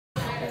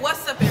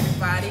What's up,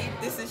 everybody?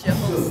 This is your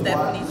host,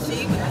 Stephanie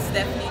G, with the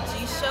Stephanie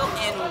G Show,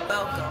 and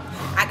welcome.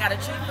 I got a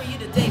treat for you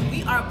today.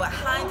 We are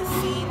behind the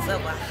scenes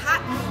of a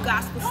hot new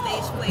gospel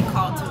stage play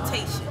called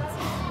Temptations.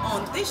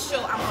 On this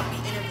show, I'm going to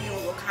be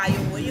interviewing Wakaya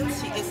Williams.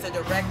 She is the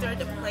director,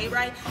 the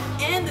playwright,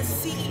 and the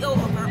CEO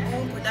of her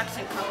own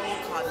production company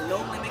called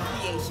No Limit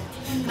Creations.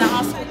 And I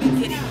also will be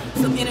getting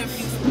some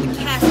interviews with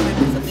the cast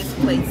members of this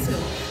play, too.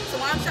 So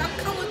why don't y'all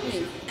come with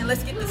me, and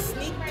let's get the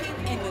sneak peek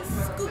and the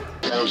scoop.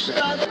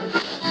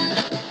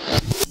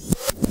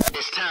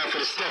 It's time for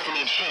the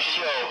Stephanie G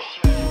Show.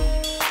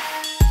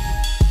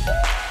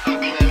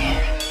 Okay.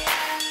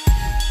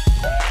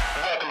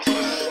 Welcome to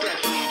the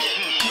Stephanie G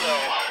Show.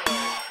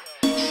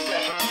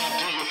 Stephanie,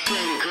 do your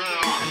thing,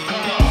 girl.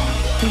 Come on.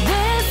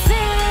 This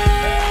is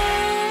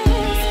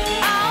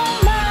our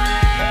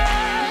celebration.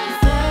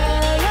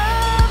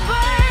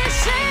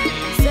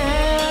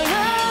 Celebration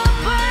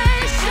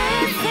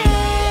is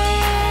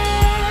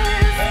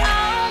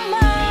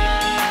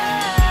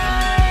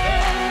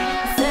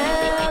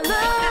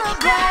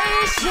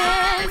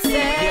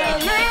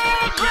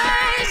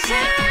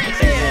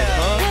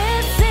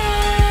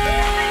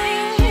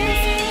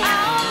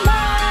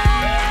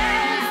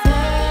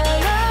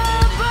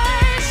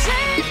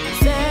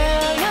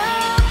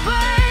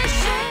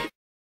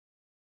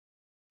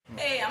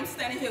Hey, I'm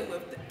standing here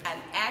with an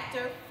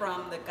actor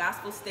from the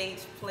gospel stage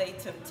play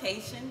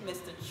Temptation,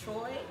 Mr.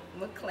 Troy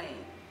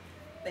McClain.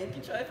 Thank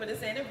you, Troy, for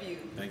this interview.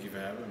 Thank you for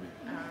having me.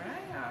 All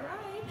right, all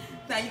right.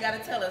 Now you got to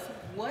tell us,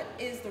 what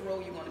is the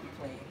role you're going to be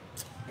playing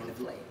in the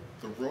play?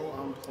 The role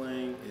I'm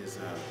playing is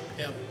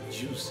Pimp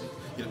Juicy.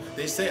 You know,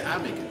 they say I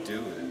make a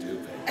dude a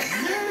dude, baby.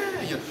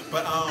 Yeah, you know,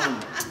 but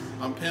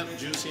I'm Pimp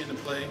Juicy in the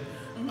play.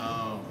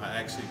 I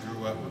actually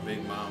grew up with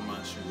Big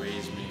Mama. She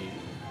raised me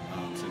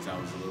since I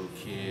was a little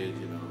kid.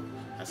 You know,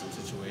 had some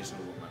situation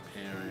with my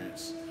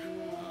parents.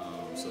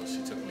 So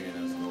she took me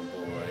in as a little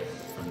boy.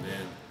 From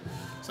then,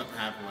 something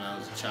happened when I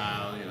was a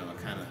child. You know, I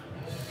kind of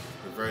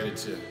reverted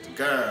to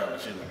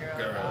girls. You know,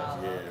 girls.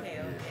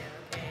 Yeah.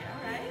 Okay.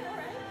 All right.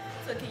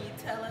 So can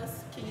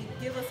you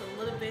give us a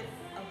little bit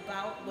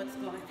about what's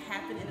going to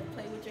happen in the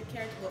play with your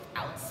character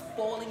without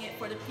spoiling it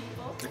for the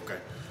people? Okay.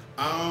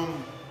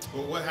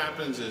 Well, what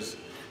happens is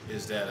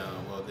that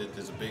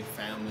there's a big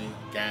family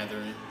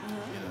gathering,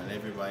 you know, and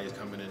everybody's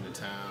coming into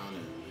town,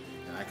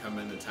 and I come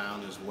into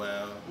town as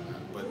well,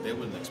 but they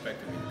wasn't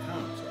expecting me to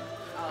come, so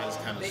I was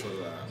kind of sort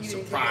of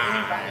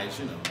surprised,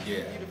 you know. Yeah.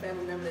 You the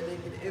family member that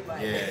didn't get the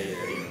invite. Yeah.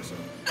 You know, so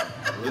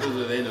little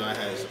do they know I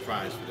had a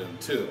surprise for them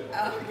too.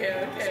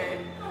 Okay. So,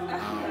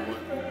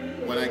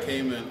 when I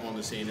came in on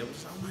the scene, it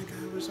was, oh my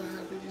God, we're so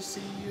happy to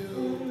see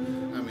you.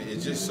 I mean,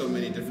 it's just so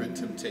many different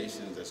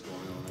temptations that's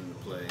going on in the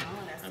play.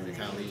 I mean, it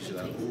kind of leaves you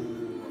like,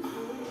 ooh,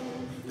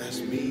 that's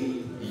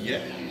me.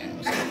 Yeah.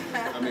 So,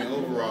 I mean,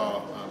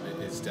 overall,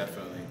 it's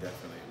definitely a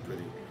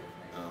pretty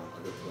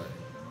a good play.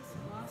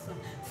 Awesome.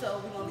 So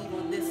we're going to leave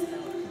on this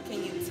note. Can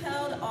you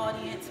tell the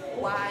audience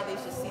why they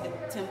should see the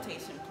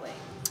Temptation play?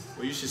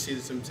 Well, you should see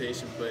the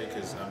Temptation play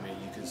because, I mean,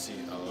 you can see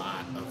a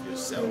lot of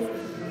yourself in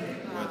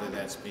it. Whether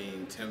that's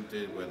being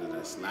tempted, whether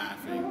that's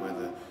laughing,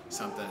 whether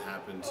something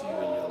happened to you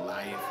in your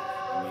life.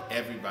 I mean,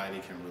 everybody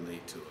can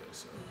relate to it.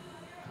 So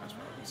that's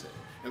what I would say.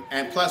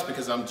 And plus,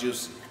 because I'm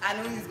juicy. I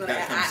knew he was going to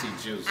come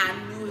see Juicy. I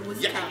knew it was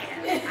coming.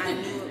 I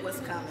knew it was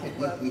coming.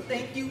 Well,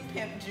 thank you,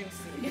 Pimp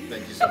Juicy.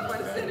 Thank you so much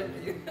for this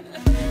interview.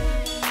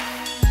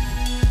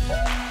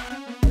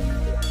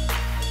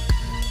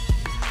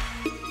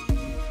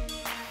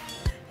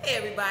 Hey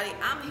everybody,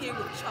 I'm here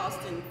with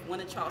Charleston,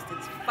 one of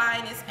Charleston's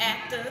finest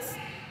actors,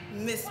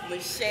 Miss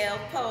Michelle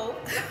Poe.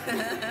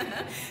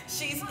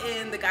 She's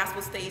in the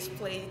gospel stage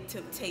play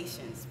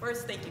Temptations.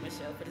 First, thank you,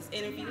 Michelle, for this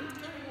interview.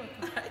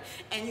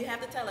 And you have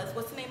to tell us,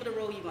 what's the name of the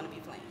role you're going to be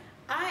playing?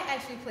 I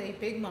actually play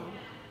Big Mama.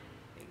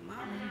 Big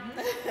Mama.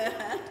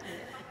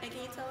 And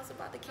can you tell us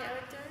about the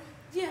character?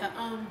 Yeah,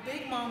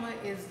 Big Mama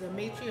is the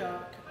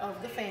matriarch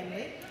of the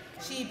family.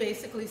 She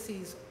basically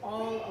sees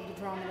all of the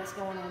drama that's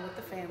going on with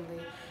the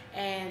family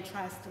and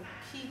tries to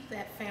keep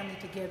that family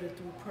together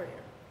through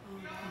prayer.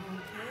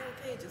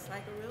 Okay, just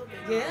like a real big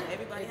yeah, mama.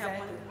 Everybody exactly. have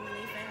one in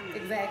their family.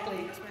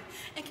 Exactly.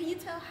 And can you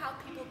tell how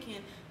people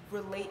can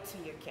relate to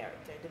your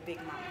character, the Big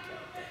Mama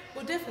character?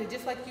 Well, definitely,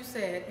 just like you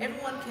said,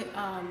 everyone can,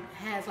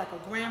 has like a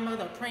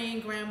grandmother, a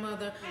praying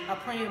grandmother, a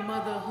praying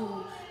mother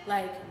who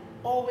like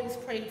always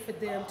prayed for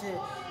them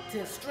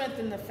to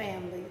strengthen the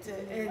family.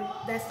 And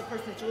that's the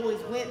person that you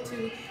always went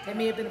to. That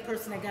may have been the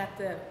person that got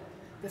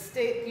the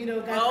stick, you know,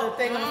 got the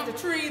thing off the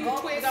tree, the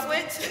twig,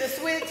 the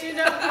switch, you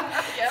know.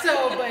 Yep.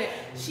 So, but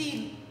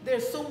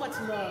there's so much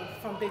love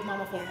from Big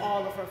Mama for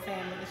all of her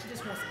family, and she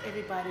just wants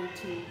everybody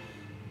to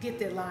get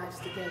their lives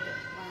together.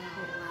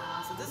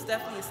 Wow. So this is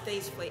definitely a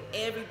stage play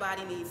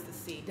everybody needs to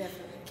see.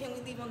 Definitely. Can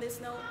we leave on this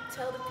note?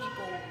 Tell the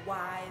people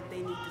why they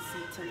need to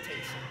see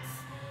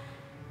Temptations.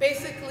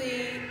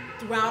 Basically,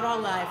 throughout our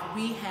life,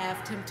 we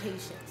have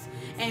temptations.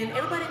 And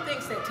everybody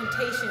thinks that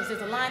temptations,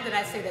 there's a line that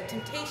I say that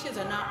temptations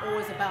are not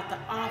always about the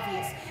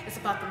obvious. It's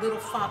about the little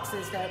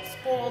foxes that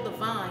spoil the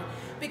vine.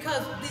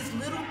 Because these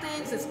little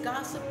things, this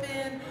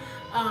gossiping,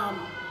 um,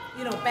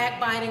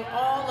 backbiting,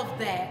 all of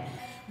that.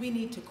 We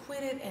need to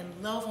quit it and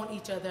love on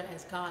each other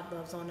as God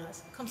loves on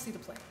us. Come see the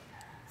play.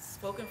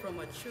 Spoken from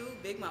a true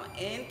Big Mama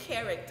in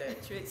character.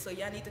 So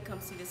y'all need to come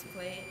see this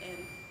play,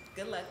 and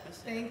good luck,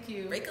 Michelle. Thank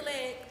you. Break a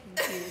leg.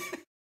 Thank you.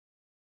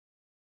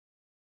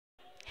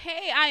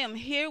 Hey, I am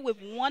here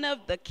with one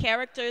of the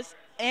characters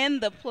in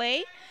the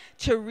play,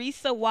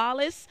 Teresa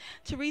Wallace.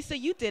 Teresa,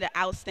 you did an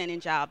outstanding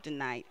job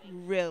tonight,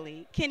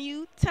 really. Can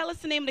you tell us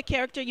the name of the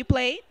character you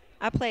played?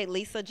 I played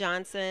Lisa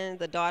Johnson,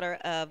 the daughter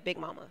of Big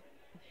Mama.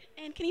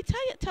 And can you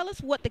tell us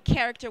what the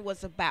character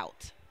was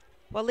about?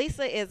 Well,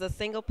 Lisa is a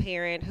single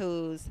parent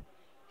who's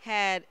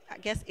had, I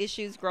guess,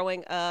 issues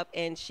growing up,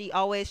 and she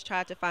always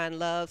tried to find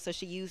love, so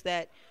she used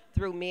that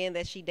through men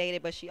that she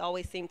dated, but she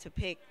always seemed to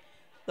pick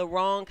the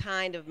wrong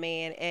kind of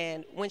man,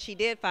 and when she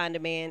did find a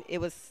man,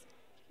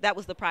 that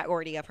was the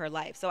priority of her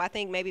life. So I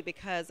think maybe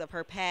because of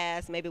her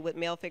past, maybe with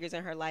male figures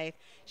in her life,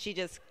 she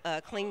just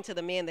clung to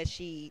the men that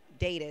she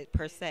dated,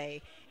 per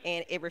se,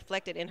 and it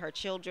reflected in her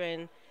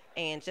children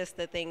and just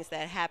the things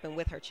that happened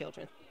with her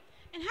children.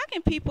 And how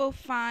can people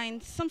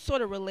find some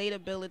sort of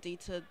relatability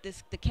to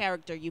the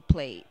character you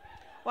played?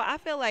 Well, I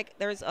feel like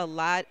there's a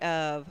lot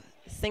of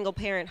single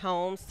parent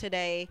homes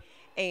today,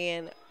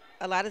 and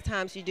a lot of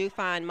times you do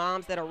find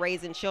moms that are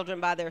raising children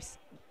by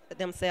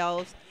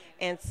themselves.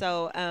 And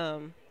so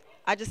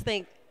I just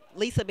think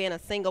Lisa being a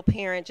single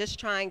parent, just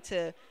trying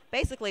to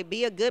basically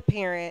be a good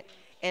parent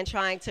and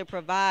trying to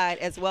provide,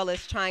 as well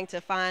as trying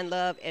to find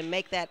love and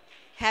make that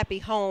happy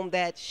home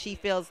that she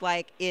feels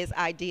like is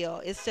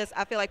ideal. It's just,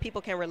 I feel like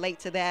people can relate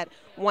to that,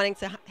 wanting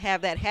to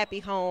have that happy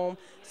home.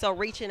 So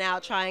reaching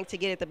out, trying to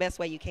get it the best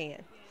way you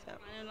can. So.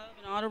 Finding love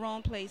in all the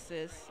wrong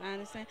places. I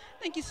understand.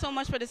 Thank you so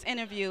much for this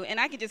interview. And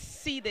I can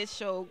just see this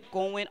show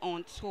going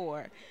on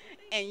tour.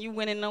 And you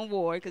winning an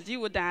award because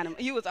you were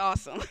dynamite. You was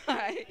awesome. All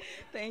right.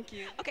 Thank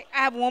you. Okay, I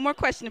have one more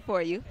question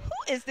for you.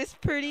 Who is this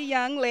pretty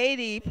young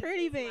lady?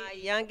 Pretty baby. My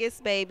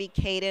youngest baby,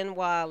 Kaden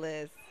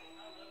Wallace.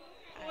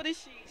 What is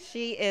she?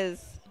 She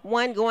is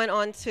 1 going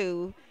on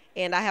 2,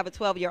 and I have a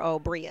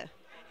 12-year-old, Bria.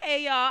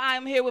 Hey, y'all.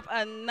 I'm here with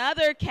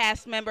another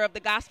cast member of the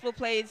gospel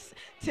plays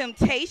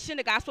Temptation,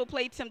 the gospel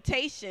play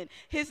Temptation.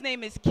 His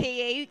name is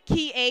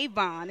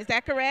Keavon. Is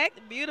that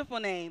correct? Beautiful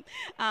name.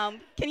 Can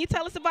you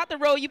tell us about the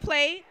role you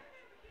played?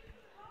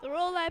 The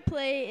role I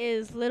play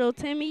is Little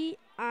Timmy.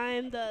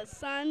 I'm the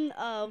son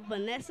of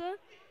Vanessa.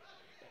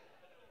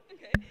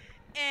 Okay.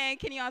 And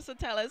can you also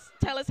tell us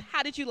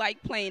how did you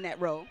like playing that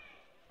role?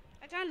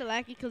 I kind of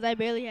like it because I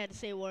barely had to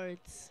say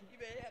words. You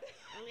barely had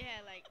I only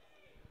had like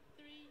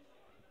 3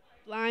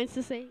 lines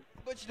to say.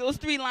 But those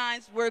 3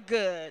 lines were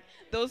good.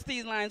 Those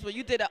 3 lines were,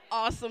 you did an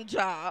awesome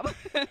job.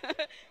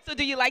 So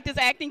do you like this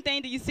acting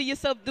thing? Do you see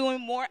yourself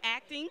doing more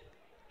acting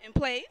in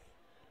plays?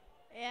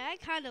 Yeah, I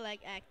kind of like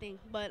acting,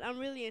 but I'm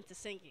really into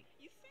singing.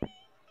 You sing?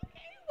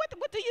 Okay.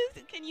 What do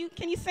you,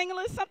 can you sing a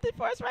little something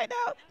for us right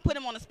now? Put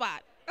him on the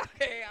spot.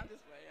 Okay, I'm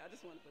just playing. I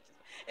just want to put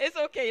you. It's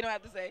okay, you don't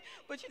have to say.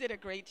 But you did a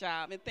great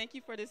job, and thank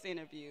you for this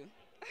interview.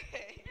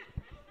 Hey,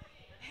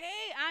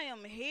 I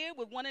am here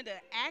with one of the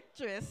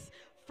actresses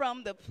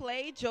from the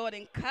play,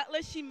 Jordan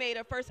Cutler. She made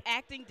her first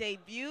acting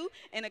debut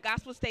in the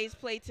gospel stage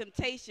play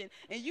Temptation,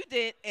 and you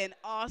did an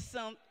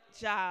awesome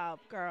job,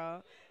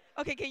 girl.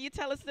 Okay, can you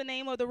tell us the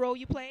name of the role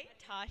you played?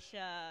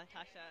 Tasha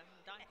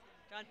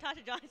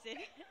Johnson.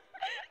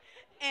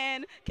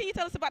 And can you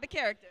tell us about the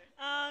character?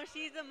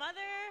 She's the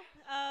mother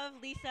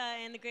of Lisa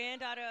and the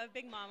granddaughter of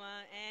Big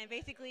Mama, and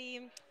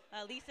basically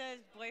Lisa's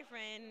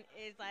boyfriend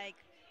is like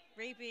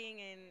raping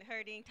and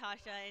hurting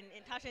Tasha,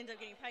 and Tasha ends up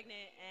getting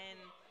pregnant, and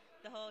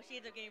she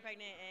ends up getting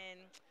pregnant, and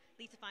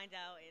Lisa finds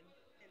out and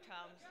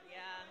traumas.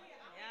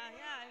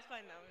 Yeah, it's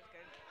fun though. It's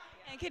good.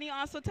 And can you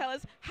also tell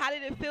us, how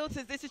did it feel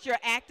since this is your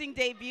acting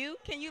debut?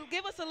 Can you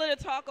give us a little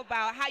talk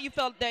about how you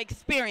felt the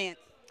experience?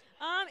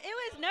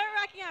 It was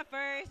nerve-wracking at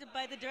first,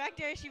 but the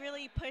director, she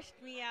really pushed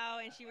me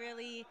out, and she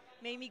really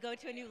made me go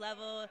to a new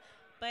level.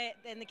 But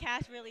then the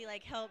cast really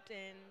helped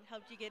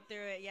you get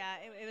through it. Yeah,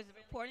 it was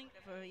supporting.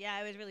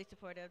 Yeah, it was really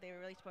supportive. They were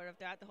really supportive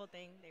throughout the whole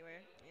thing. They were,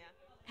 yeah.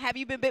 Have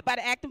you been bit by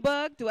the acting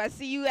bug? Do I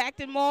see you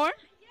acting more?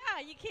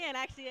 Yeah, you can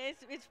actually.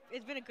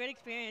 It's been a great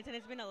experience, and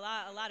it's been a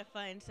lot of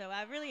fun. So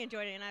I really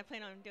enjoyed it, and I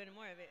plan on doing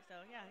more of it. So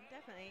yeah,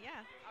 definitely,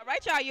 yeah. All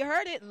right, y'all, you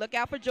heard it. Look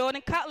out for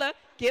Jordan Cutler.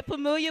 Get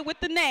familiar with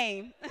the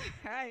name.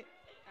 All right.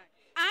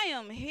 I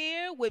am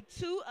here with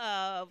two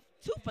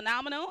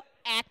phenomenal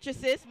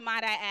actresses,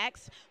 might I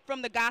ask,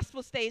 from the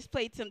gospel stage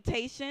play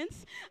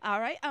Temptations.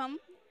 All right,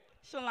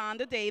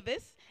 Shalonda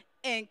Davis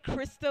and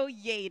Crystal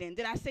Yaden.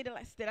 Did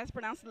I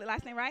pronounce the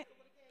last name right?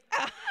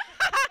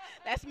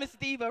 That's Miss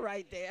Diva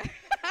right there.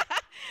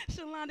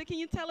 Shalonda, can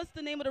you tell us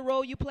the name of the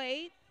role you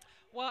played?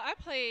 Well, I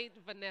played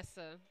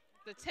Vanessa,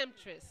 the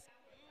temptress.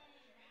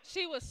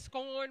 She was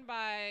scorned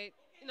by,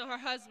 her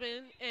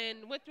husband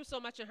and went through so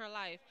much in her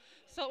life.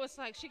 So it's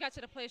like she got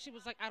to the place she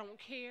was like, I don't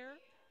care.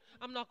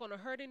 I'm not going to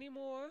hurt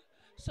anymore.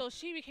 So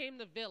she became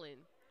the villain.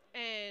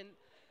 And,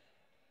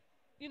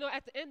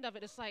 at the end of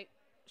it, it's like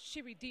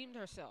she redeemed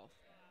herself.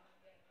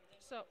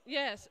 So,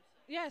 yes.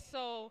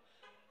 So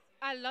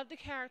I love the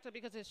character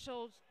because it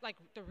shows like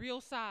the real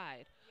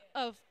side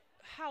of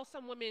how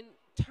some women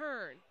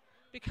turn,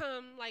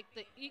 become like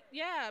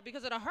yeah,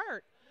 because of the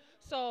hurt.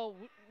 So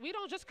we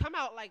don't just come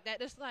out like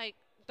that. It's like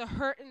the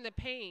hurt and the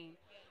pain,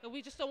 and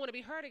we just don't want to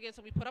be hurt again.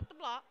 So we put up the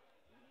block,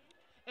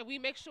 and we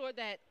make sure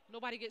that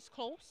nobody gets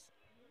close,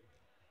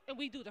 and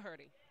we do the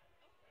hurting.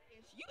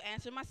 You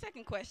answered my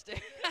second question.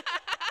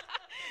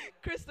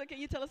 Krista, can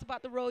you tell us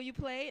about the role you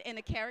played and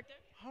the character?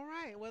 All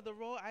right. Well, the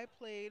role I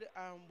played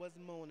was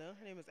Mona.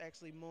 Her name is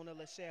actually Mona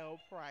Lachelle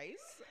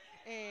Price.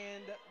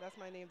 And that's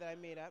my name that I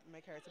made up in my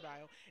character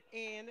bio.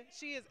 And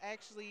she is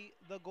actually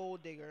the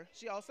gold digger.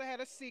 She also had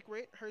a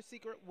secret. Her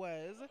secret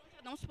was...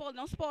 Don't spoil it,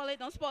 don't spoil it,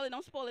 don't spoil it,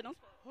 don't spoil it, don't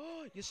spoil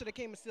Oh, you should have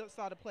came and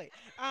saw the play.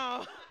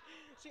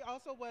 She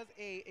also was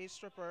a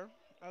stripper.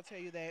 I'll tell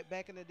you that,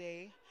 back in the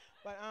day.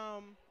 But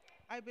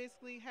I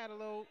basically had a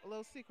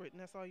little secret,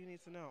 and that's all you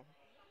need to know.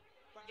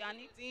 Y'all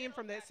need redeemed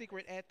from that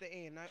secret at the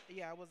end.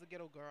 I was a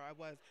ghetto girl. I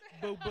was.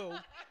 Boo boo.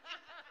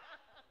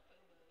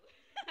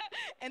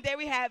 And there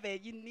we have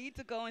it. You need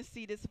to go and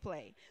see this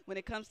play when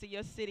it comes to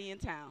your city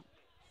and town.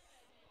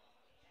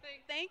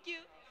 Thank you.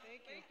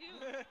 Thank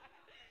you.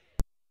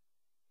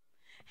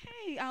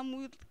 Hey,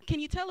 can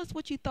you tell us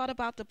what you thought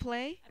about the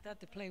play? I thought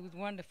the play was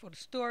wonderful. The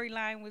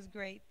storyline was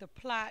great. The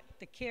plot,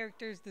 the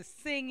characters, the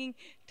singing.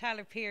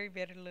 Tyler Perry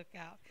better look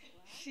out.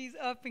 She's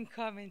up and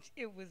coming.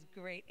 It was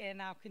great. And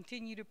I'll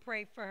continue to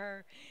pray for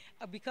her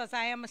because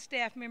I am a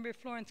staff member at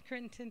Florence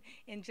Crittenton.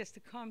 And just to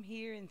come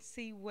here and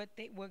see what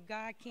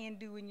God can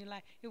do in your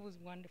life, it was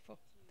wonderful.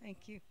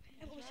 Thank you.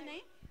 And what was your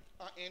name?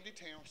 Andy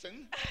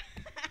Townsend.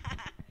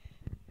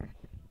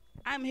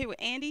 I'm here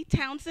with Andy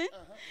Townsend.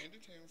 Andy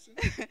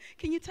Townsend.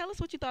 Can you tell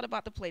us what you thought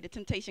about the play, the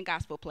Temptation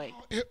Gospel play?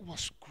 Oh, it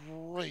was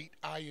great.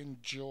 I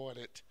enjoyed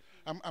it.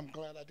 I'm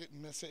glad I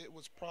didn't miss it. It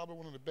was probably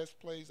one of the best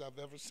plays I've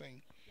ever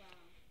seen. Wow.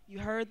 You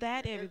heard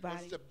that, everybody?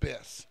 It was the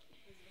best.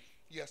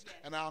 Yes,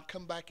 and I'll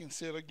come back and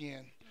see it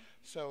again.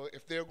 So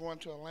if they're going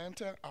to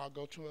Atlanta, I'll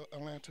go to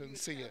Atlanta and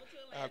see it.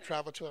 I'll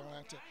travel to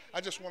Atlanta.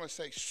 I just want to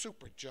say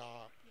super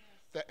job.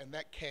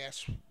 That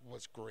cast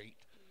was great.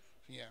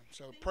 Yeah,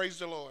 so praise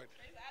the Lord.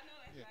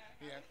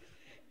 Yeah.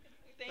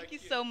 Thank you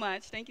so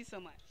much. Thank you so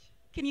much.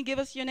 Can you give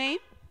us your name?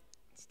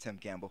 It's Tim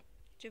Campbell.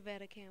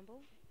 Javetta Campbell.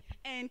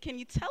 And can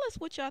you tell us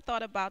what y'all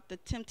thought about the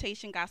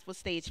Temptation Gospel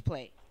stage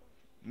play?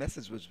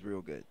 Message was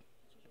real good.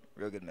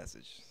 Real good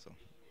message. So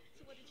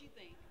what did you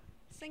think?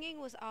 Singing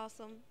was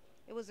awesome.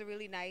 It was a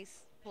really nice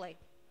play.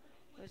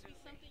 Would it be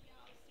something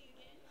y'all see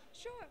again?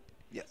 Sure.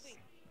 yes,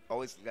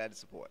 always glad to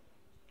support.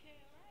 Okay,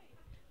 all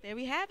right. There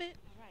we have it.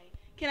 All right.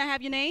 Can I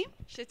have your name?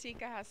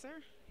 Shatika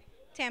Hasser.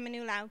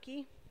 Tamanu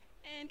Lauki.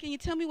 And can you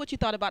tell me what you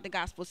thought about the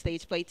gospel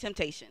stage play,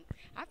 Temptation?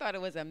 I thought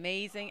it was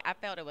amazing. I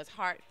felt it was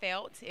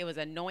heartfelt. It was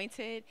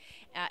anointed.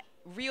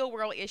 Real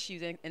world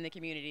issues in the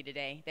community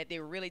today that they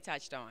really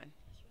touched on.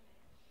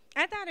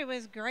 I thought it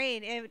was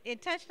great.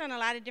 It touched on a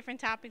lot of different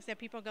topics that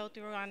people go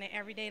through on their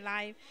everyday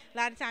life. A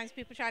lot of times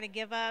people try to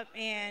give up,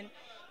 and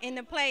in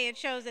the play it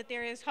shows that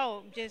there is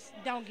hope. Just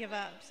don't give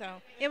up.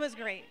 So it was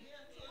great.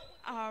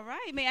 All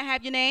right. May I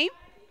have your name?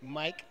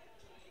 Mike.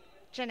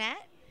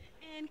 Jeanette.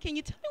 And can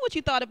you tell me what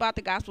you thought about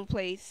the gospel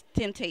plays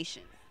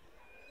Temptation?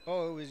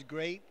 Oh, it was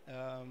great.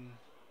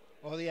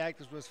 All the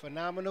actors was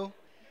phenomenal.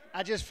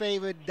 I just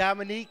favored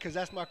Dominique because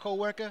that's my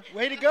coworker.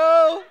 Way to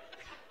go,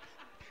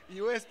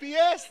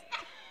 USPS.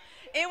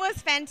 It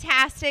was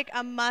fantastic.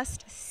 A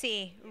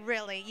must-see,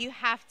 really. You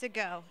have to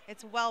go.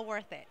 It's well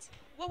worth it.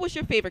 What was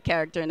your favorite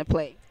character in the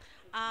play?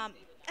 I'm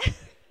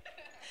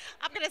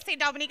going to say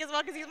Dominique as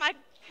well because he's my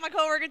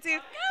coworker too.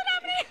 Go,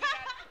 Dominique.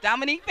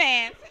 Dominique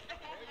fans.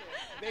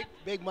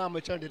 Big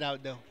Mama turned it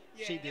out, though.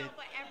 Yeah. She did. No,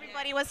 but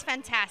everybody was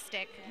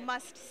fantastic.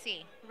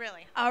 Must-see,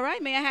 really. All right.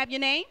 May I have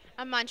your name?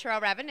 I'm Montreal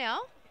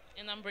Ravenel.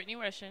 And I'm Brittany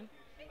Russian.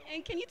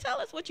 And can you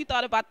tell us what you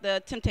thought about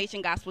the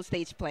Temptation Gospel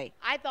stage play?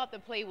 I thought the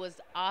play was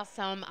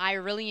awesome. I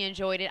really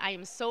enjoyed it. I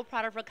am so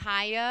proud of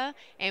Rakaya,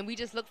 and we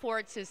just look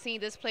forward to seeing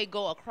this play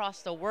go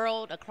across the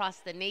world, across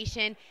the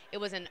nation. It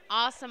was an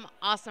awesome,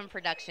 awesome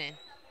production.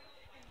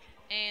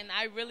 And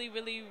I really,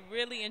 really,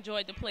 really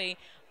enjoyed the play.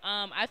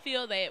 I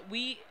feel that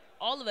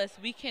all of us,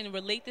 we can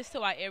relate this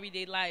to our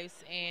everyday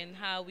lives and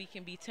how we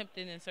can be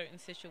tempted in certain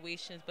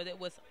situations, but it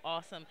was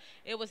awesome.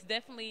 It was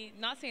definitely,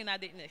 not saying I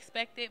didn't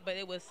expect it, but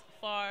it was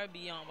far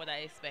beyond what I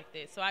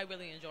expected. So I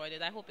really enjoyed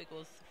it. I hope it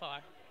goes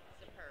far.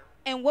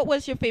 And what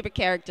was your favorite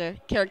character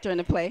in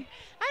the play?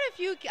 I had a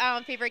few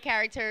favorite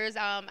characters.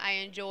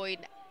 I enjoyed,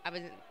 I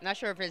was not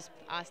sure if his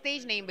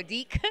stage name, but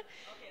Deke.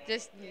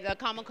 Just the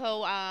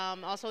comico,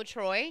 also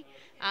Troy,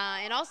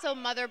 and also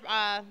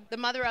the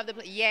mother of the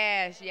play.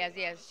 Yes.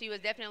 She was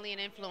definitely an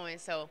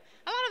influence. So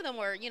a lot of them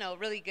were,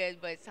 really good,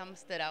 but some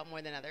stood out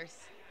more than others.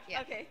 Yeah.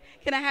 Okay.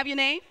 Can I have your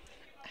name?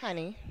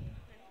 Honey.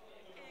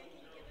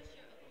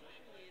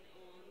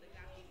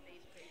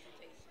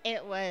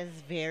 It was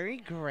very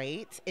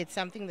great. It's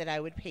something that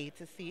I would pay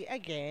to see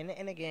again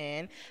and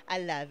again. I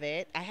love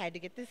it. I had to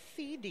get the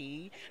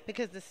CD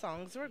because the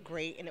songs were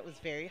great and it was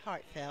very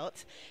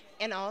heartfelt.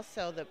 And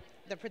also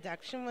the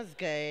production was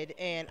good,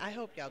 and I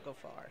hope y'all go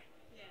far.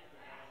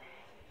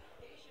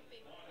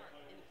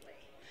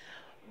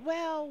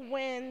 Well,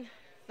 when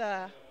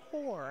the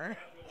whore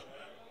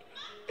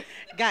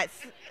got,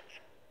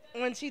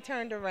 when she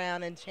turned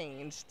around and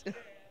changed.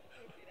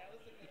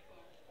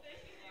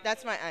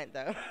 That's my aunt,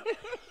 though.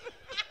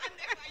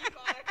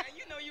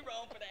 You know you're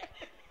wrong for that.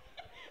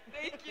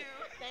 Thank you.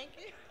 Thank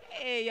you.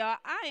 Hey, y'all.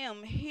 I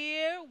am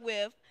here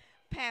with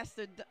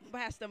Pastor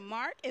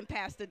Mark and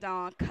Pastor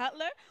Dawn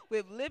Cutler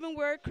with Living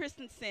Word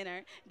Christian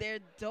Center. Their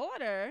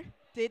daughter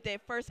did their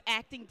first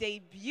acting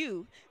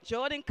debut,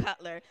 Jordan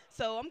Cutler.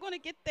 So I'm going to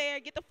get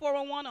the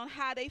 411 on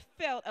how they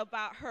felt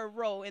about her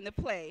role in the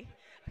play.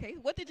 Okay,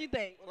 what did you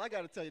think? Well, I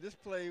got to tell you, this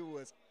play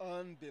was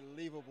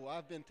unbelievable.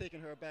 I've been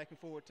taking her back and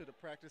forward to the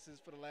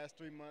practices for the last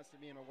 3 months, to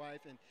me and her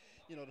wife, and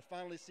to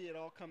finally see it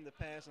all come to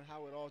pass and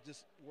how it all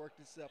just worked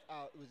itself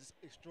out, it was just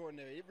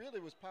extraordinary. It really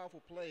was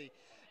powerful play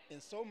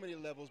in so many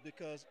levels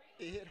because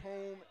it hit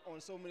home on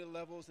so many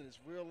levels and it's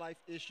real life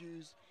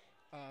issues,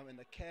 and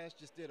the cast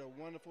just did a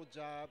wonderful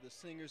job. The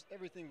singers,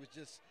 everything was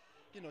just,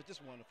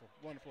 just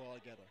wonderful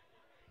altogether.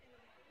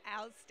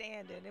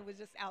 Outstanding. It was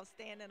just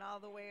outstanding all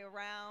the way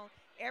around.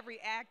 Every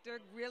actor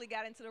really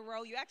got into the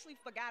role. You actually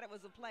forgot it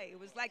was a play. It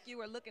was like you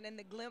were looking in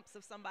the glimpse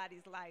of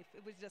somebody's life.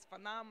 It was just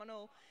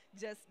phenomenal.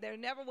 There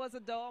never was a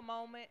dull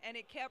moment, and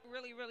it kept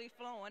really, really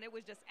flowing. It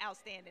was just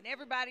outstanding.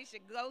 Everybody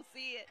should go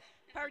see it,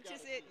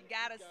 purchase it. You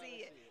gotta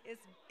see it.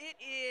 It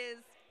is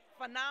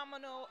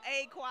phenomenal,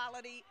 A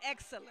quality,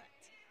 excellent.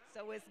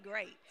 So it's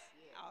great.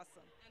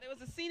 Awesome. There was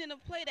a scene in the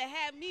play that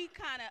had me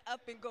kind of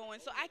up and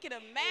going, so I can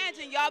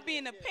imagine y'all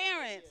being the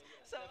parents.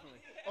 So.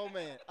 Oh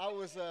man, I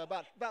was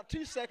about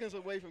 2 seconds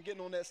away from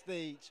getting on that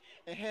stage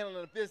and handling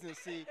the business.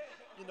 See,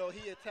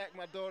 he attacked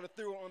my daughter,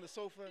 threw her on the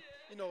sofa,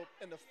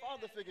 and the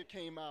father figure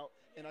came out,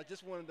 and I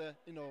just wanted to,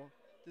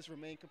 just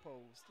remain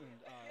composed and,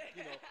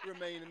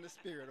 remain in the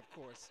spirit, of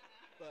course.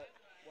 But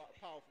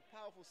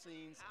powerful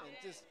scenes and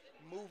just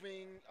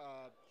moving.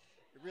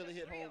 It really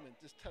hit home and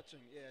just touching.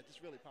 Yeah,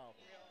 just really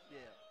powerful. Yeah.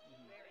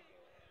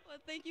 Well,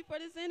 thank you for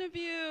this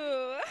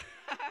interview.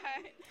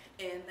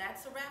 And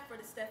that's a wrap for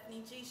the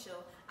Stephanie G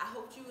Show. I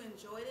hope you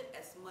enjoyed it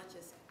as much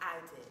as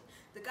I did.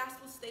 The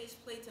gospel stage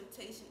play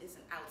Temptation is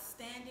an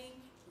outstanding,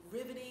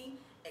 riveting,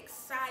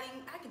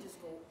 exciting. I can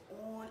just go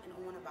on and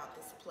on about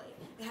this play.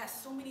 It has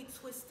so many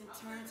twists and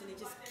turns, and it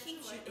just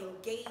keeps you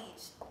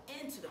engaged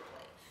into the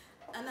play.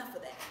 Enough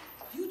of that.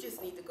 You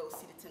just need to go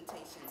see the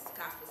Temptations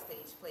gospel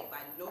stage play by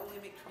No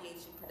Limit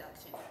Creation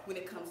Production when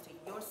it comes to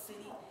your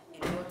city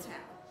and your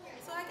town.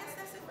 So I guess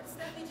that's it for the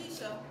Stephanie G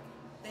Show.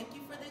 Thank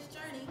you for this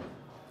journey,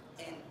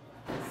 and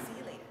see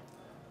you later.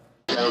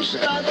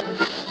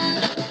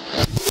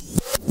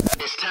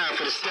 It's time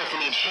for the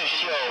Stephanie G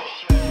Show.